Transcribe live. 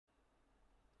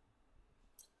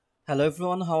Hello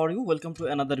everyone, how are you? Welcome to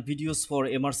another videos for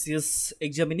MRCS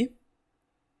examine.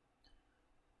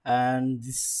 And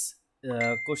this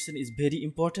question is very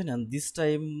important, and this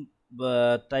time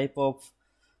type of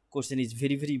question is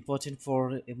very important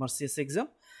for MRCS exam.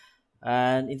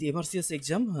 And in the MRCS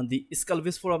exam, the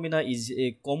skull-base foramina is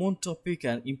a common topic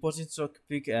and important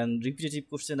topic, and repetitive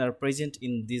questions are present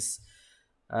in this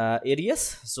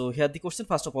areas. So here the question,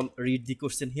 first of all, read the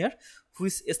question here.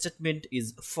 Which statement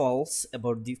is false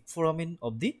about the foramen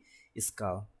of the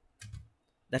skull?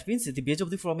 That means at the base of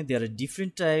the foramen there are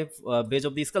different type, base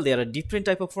of the skull there are different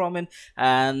type of foramen,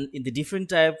 and in the different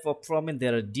type of foramen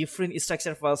there are different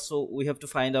structure first. So we have to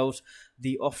find out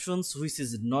the options which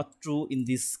is not true in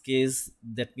this case.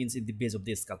 That means in the base of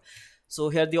the skull. So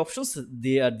here the options,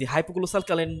 they are: the hypoglossal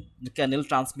canal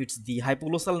transmits the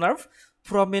hypoglossal nerve,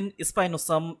 foramen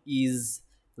spinosum is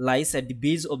lies at the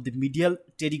base of the medial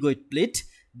pterygoid plate,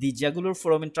 the jugular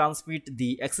foramen transmit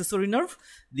the accessory nerve,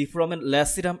 the foramen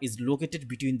lacerum is located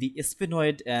between the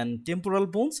sphenoid and temporal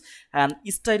bones, and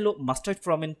stylomastoid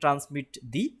foramen transmit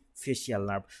the facial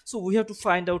nerve. So we have to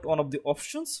find out one of the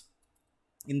options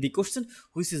in the question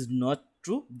which is not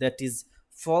true, that is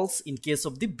false in case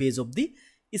of the base of the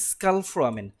skull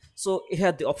foramen. So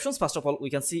here the options, first of all, we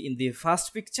can see in the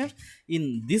first picture.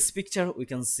 In this picture we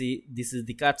can see this is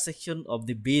the cut section of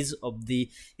the base of the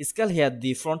skull. Here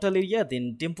the frontal area,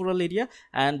 then temporal area,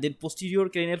 and then posterior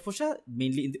cranial fossa,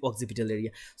 mainly in the occipital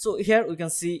area. So here we can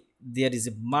see there is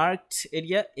a marked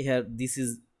area here. This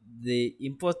is the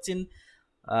important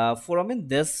foramen.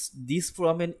 This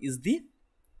foramen is the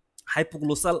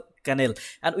hypoglossal canal,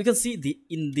 and we can see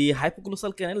in the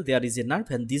hypoglossal canal there is a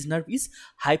nerve, and this nerve is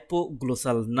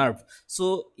hypoglossal nerve.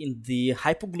 So in the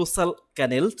hypoglossal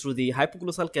canal, through the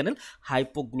hypoglossal canal,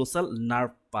 hypoglossal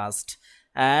nerve passed.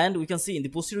 And we can see in the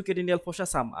posterior cranial fossa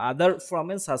some other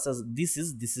foramen, such as this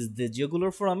is the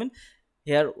jugular foramen.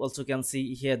 Here also can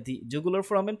see here the jugular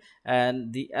foramen,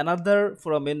 and the another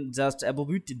foramen just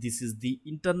above it, this is the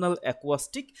internal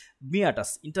acoustic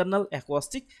meatus.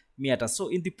 So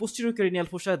in the posterior cranial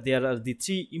fossa there are the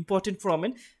three important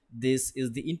foramen. This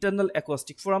is the internal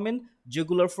acoustic foramen,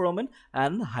 jugular foramen,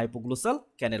 and hypoglossal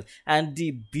canal. And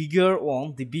the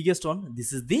biggest one,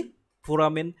 this is the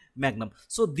foramen magnum.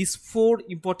 So these four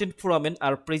important foramen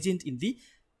are present in the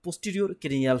posterior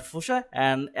cranial fossa,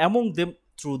 and among them,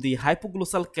 through the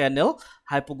hypoglossal canal,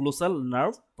 hypoglossal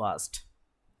nerve passed.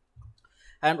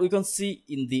 And we can see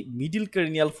in the middle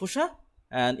cranial fossa,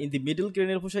 and in the middle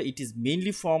cranial fossa it is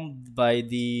mainly formed by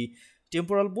the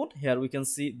temporal bone. Here we can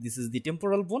see this is the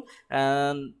temporal bone,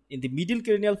 and in the middle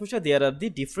cranial fossa there are the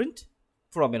different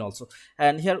foramen also.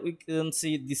 And here we can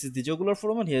see this is the jugular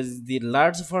foramen. Here is the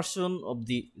large version of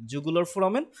the jugular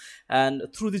foramen, and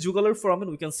through the jugular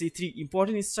foramen we can see three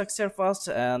important structure first,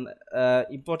 and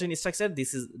important structure,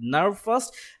 this is nerve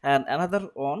first, and another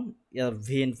one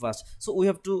vein first. So we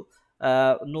have to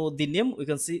know the name. We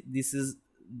can see this is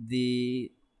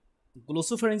the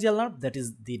glossopharyngeal nerve, that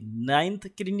is the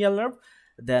 9th cranial nerve,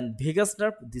 then vagus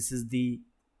nerve, this is the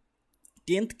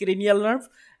 10th cranial nerve,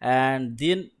 and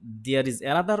then there is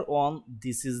another one,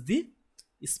 this is the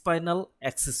spinal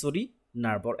accessory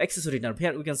nerve or accessory nerve.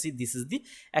 Here we can see this is the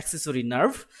accessory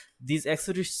nerve. This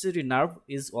accessory nerve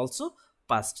is also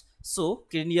passed. So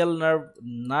cranial nerve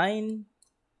 9,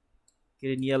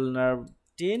 cranial nerve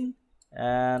 10,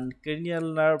 and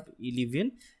cranial nerve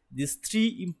 11, these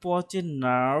three important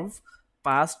nerve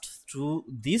passed through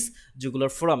this jugular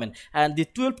foramen. And the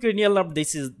 12th cranial nerve,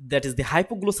 that is the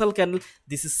hypoglossal canal,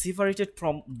 this is separated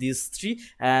from these three,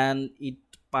 and it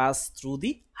passed through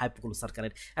the hypoglossal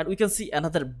canal. And we can see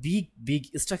another big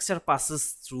structure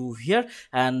passes through here,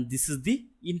 and this is the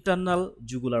internal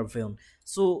jugular vein.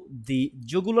 So the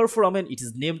jugular foramen, it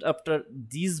is named after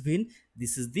this vein.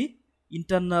 This is the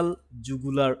internal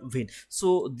jugular vein.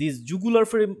 So this jugular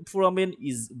foramen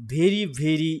is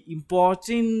very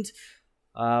important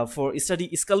for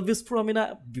study skull-base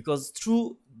foramina, because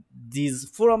through these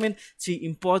foramen three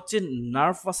important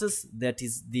nerve passes, that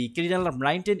is the cranial nerve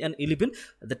 9, 10, and 11.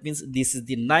 That means this is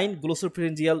the 9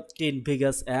 glossopharyngeal, 10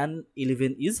 vagus, and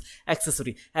 11 is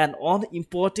accessory. And one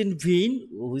important vein,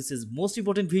 which is most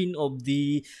important vein of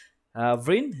the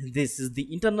vein, this is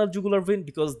the internal jugular vein,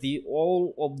 because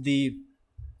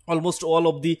almost all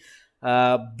of the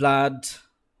blood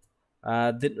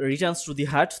then returns to the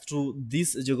heart through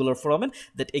this jugular foramen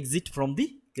that exit from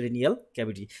the cranial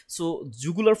cavity. So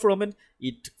jugular foramen,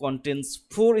 it contains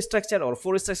four structure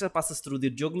passes through the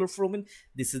jugular foramen.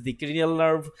 This is the cranial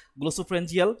nerve,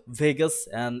 glossopharyngeal, vagus,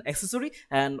 and accessory,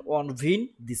 and on vein,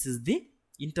 this is the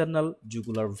internal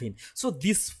jugular vein. So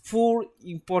these four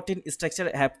important structure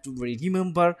have to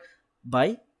remember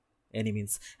by any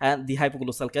means. And the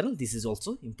hypoglossal canal, this is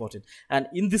also important. And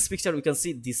in this picture we can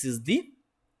see this is the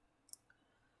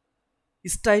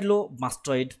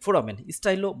stylomastoid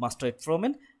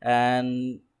foramen,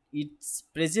 and it's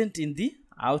present in the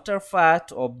outer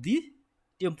part of the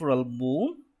temporal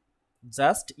bone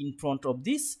just in front of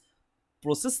this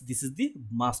process. This is the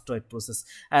mastoid process.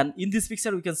 And in this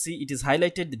picture we can see it is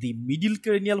highlighted the middle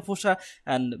cranial fossa,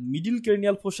 and middle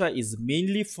cranial fossa is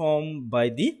mainly formed by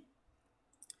the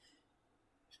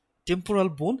temporal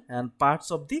bone and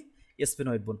parts of the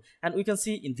sphenoid bone. And we can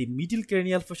see in the middle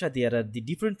cranial fossa there are the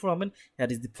different foramen. Here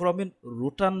is the foramen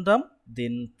rotundum,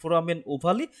 then foramen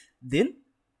ovale, then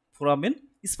foramen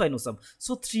spinosum.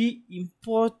 So three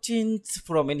important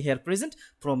foramen here present: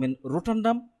 foramen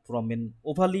rotundum, foramen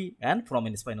ovale, and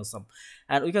foramen spinosum.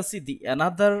 And we can see the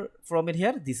another foramen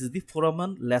here. This is the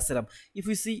foramen lacerum. If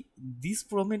we see this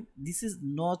foramen, this is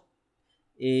not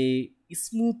a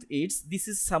smooth edge, this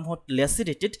is somewhat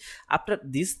lacerated. After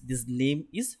this name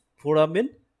is foramen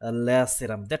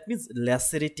lacerum. That means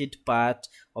lacerated part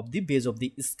of the base of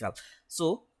the skull.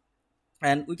 So,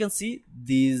 and we can see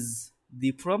these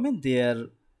the foramen, they are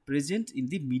present in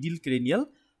the middle cranial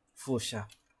fossa.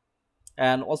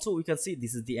 And also we can see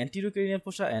this is the anterior cranial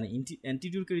fossa and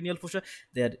anterior cranial fossa.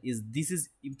 There is, this is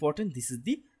important, this is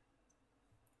the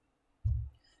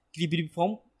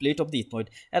cribriform plate of the ethmoid.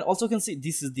 And also you can see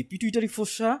this is the pituitary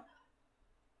fossa.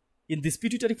 In this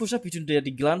pituitary fossa,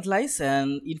 pituitary gland lies,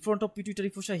 and in front of pituitary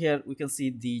fossa here we can see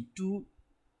the two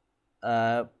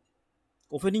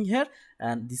opening here,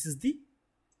 and this is the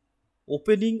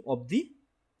opening of the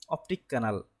optic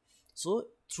canal. So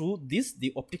through this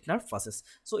the optic nerve passes.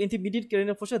 So in the middle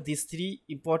cranial fossa, these three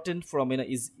important foramina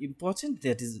is important,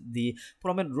 that is the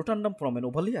foramen rotundum, foramen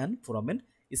ovale, and foramen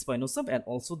spinosum, and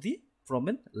also the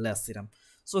foramen lacerum.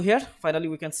 So here finally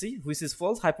we can see which is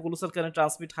false. Hypoglossal canal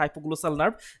transmit hypoglossal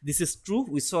nerve. This is true.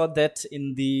 We saw that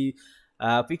in the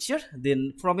picture.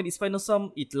 Then foramen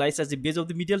spinosum, it lies at the base of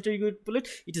the medial pterygoid plate.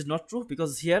 It is not true,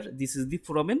 because here this is the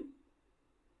foramen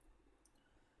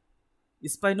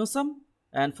spinosum,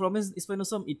 and foramen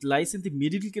spinosum, it lies in the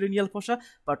middle cranial fossa.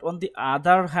 But on the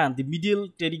other hand, the medial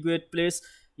pterygoid plates,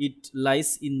 it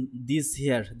lies in this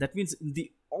here. That means in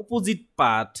the opposite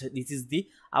part. This is the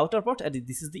outer part and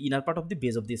this is the inner part of the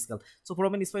base of the skull. So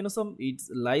foramen spinosum, it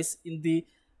lies in the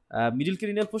middle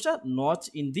cranial fossa, not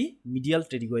in the medial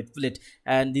pterygoid plate.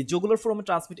 And the jugular foramen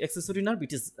transmit accessory nerve.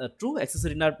 It is true.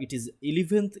 Accessory nerve, it is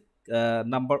 11th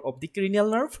number of the cranial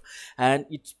nerve, and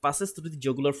it passes through the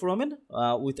jugular foramen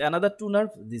with another two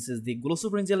nerves. This is the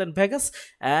glossopharyngeal and vagus,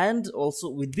 and also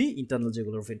with the internal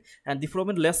jugular vein. And the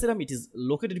foramen lacerum, it is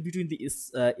located between the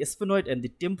sphenoid and the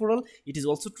temporal. It is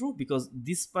also true, because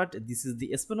this part, this is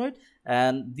the sphenoid,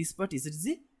 and this part is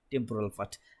the temporal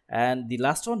part. And the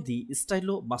last one, the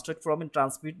stylomastoid foramen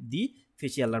transmit the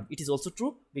facial nerve. It is also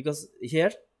true, because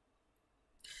here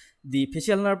the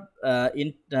facial nerve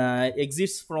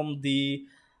exits from the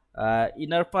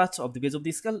inner part of the base of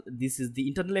the skull. This is the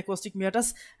internal acoustic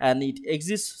meatus, and it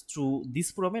exists through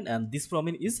this foramen, and this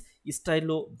foramen is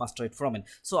stylomastoid foramen.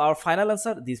 So our final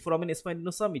answer, this foramen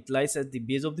spinosum, it lies at the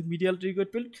base of the medial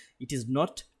pterygoid plate. It is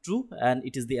not true, and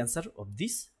it is the answer of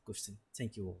this question.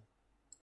 Thank you all.